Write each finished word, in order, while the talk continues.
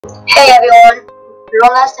Hey everyone,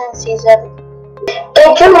 Jonas and Season.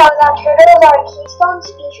 Did you know that turtles are a keystone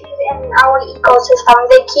species in our ecosystem?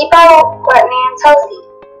 They keep our wetlands healthy.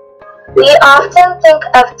 We often think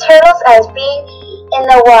of turtles as being in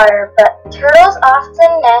the water, but turtles often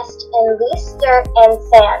nest in loose dirt and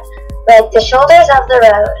sand, like the shoulders of the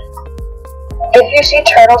road. If you see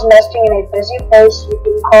turtles nesting in a busy place, you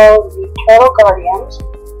can call the turtle guardians,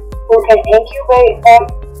 who can incubate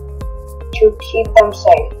them to keep them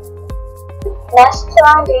safe. Nests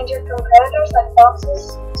are endangered from predators like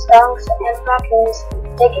foxes, skunks, and raccoons,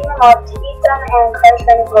 taking them off to eat them and crush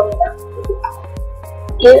them over them.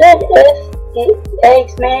 Even if the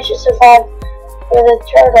eggs manage to survive for the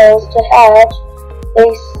turtles to hatch, they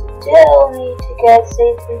still need to get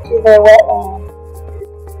safely to their wetland.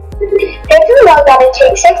 Did you know that it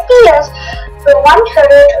takes 60 years for one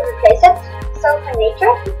turtle to replace itself in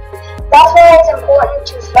nature? That's why it's important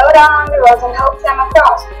to slow down on the roads and help them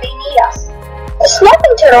across. They need us. The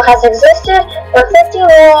snapping turtle has existed for 50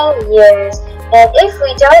 million years, and if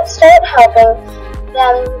we don't start helping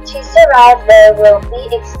them to survive, they will be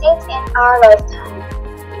extinct in our lifetime.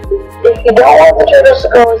 If you don't want the turtles to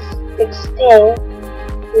go extinct,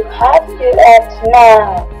 you have to act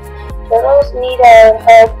now. Turtles need our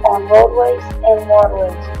help on roadways and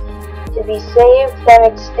waterways to be saved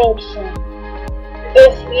from extinction.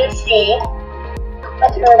 If you see a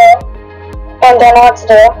turtle and don't know what to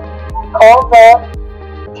do, call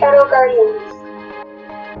the Turtle Guardians.